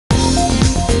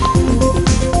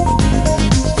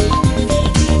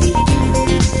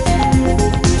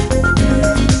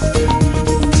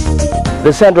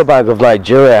The Central Bank of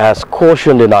Nigeria has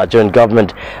cautioned the Nigerian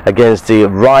government against the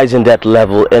rise in debt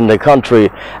level in the country,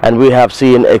 and we have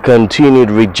seen a continued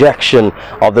rejection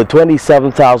of the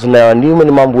 27,000 naira new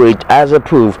minimum wage as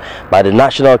approved by the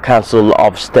National Council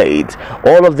of State.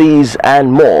 All of these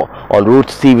and more on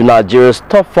Roots TV Nigeria's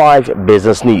Top 5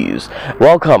 Business News.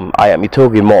 Welcome, I am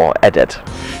Itogi Moore, edit.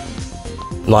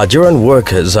 Nigerian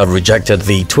workers have rejected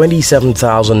the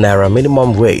 27,000 naira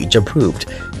minimum wage approved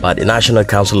by the National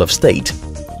Council of State.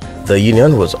 The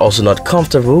union was also not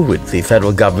comfortable with the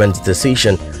federal government's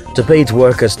decision to pay its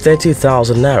workers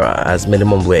 30,000 naira as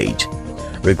minimum wage.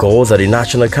 Recall that the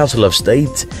National Council of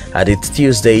State at its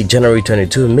Tuesday, January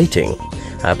 22 meeting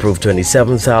approved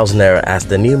 27,000 naira as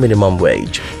the new minimum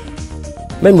wage.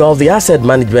 Meanwhile, the Asset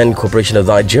Management Corporation of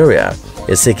Nigeria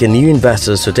is seeking new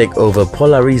investors to take over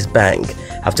Polaris Bank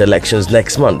after elections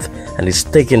next month and is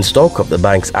taking stock of the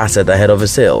bank's asset ahead of a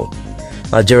sale.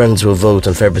 Nigerians will vote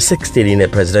on February 16 in a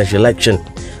presidential election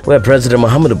where President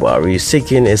Muhammadu Buhari is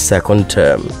seeking his second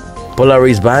term.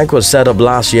 Polaris Bank was set up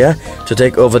last year to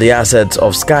take over the assets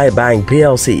of Sky Bank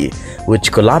PLC,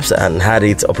 which collapsed and had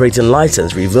its operating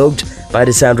license revoked by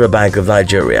the Central Bank of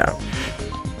Nigeria.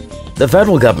 The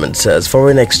federal government says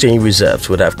foreign exchange reserves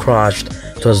would have crashed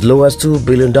to as low as $2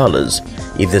 billion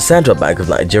if the Central Bank of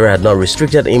Nigeria had not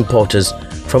restricted importers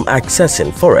from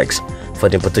accessing forex for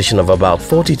the importation of about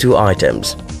 42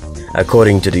 items.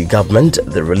 According to the government,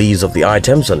 the release of the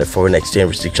items on the foreign exchange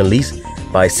restriction list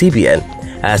by CBN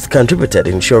has contributed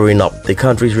in shoring up the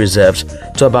country's reserves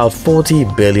to about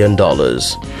 $40 billion.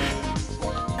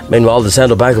 Meanwhile, the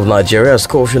Central Bank of Nigeria has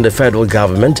cautioned the federal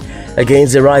government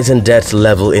against the rising debt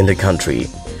level in the country.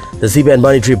 The CBN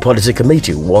Monetary Policy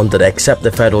Committee warned that except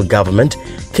the federal government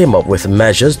came up with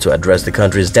measures to address the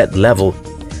country's debt level,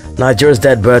 Nigeria's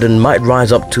debt burden might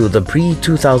rise up to the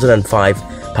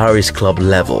pre-2005 Paris Club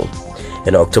level.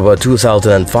 In October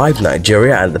 2005,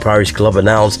 Nigeria and the Paris Club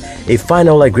announced a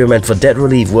final agreement for debt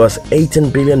relief worth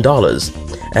 $18 billion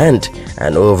and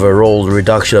an overall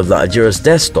reduction of Nigeria's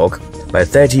debt stock by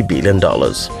 $30 billion.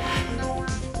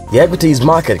 The equities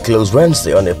market closed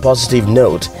Wednesday on a positive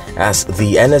note as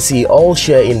the NSE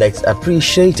All-Share Index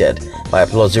appreciated by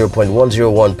plus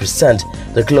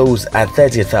 0.101% to close at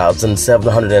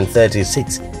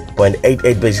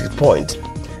 30,736.88 basis points,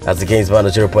 as against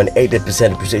minus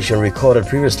 0.88% appreciation recorded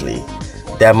previously.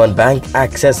 Diamond Bank,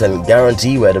 Access and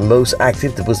Guarantee were the most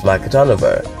active to boost market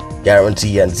turnover.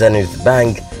 Guarantee and Zenith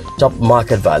Bank top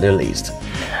market value list.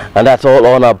 And that's all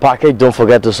on our package. Don't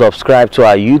forget to subscribe to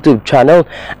our YouTube channel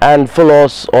and follow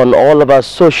us on all of our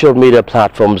social media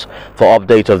platforms for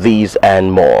updates of these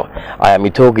and more. I am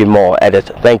Itogi Moore, edit.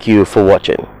 Thank you for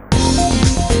watching.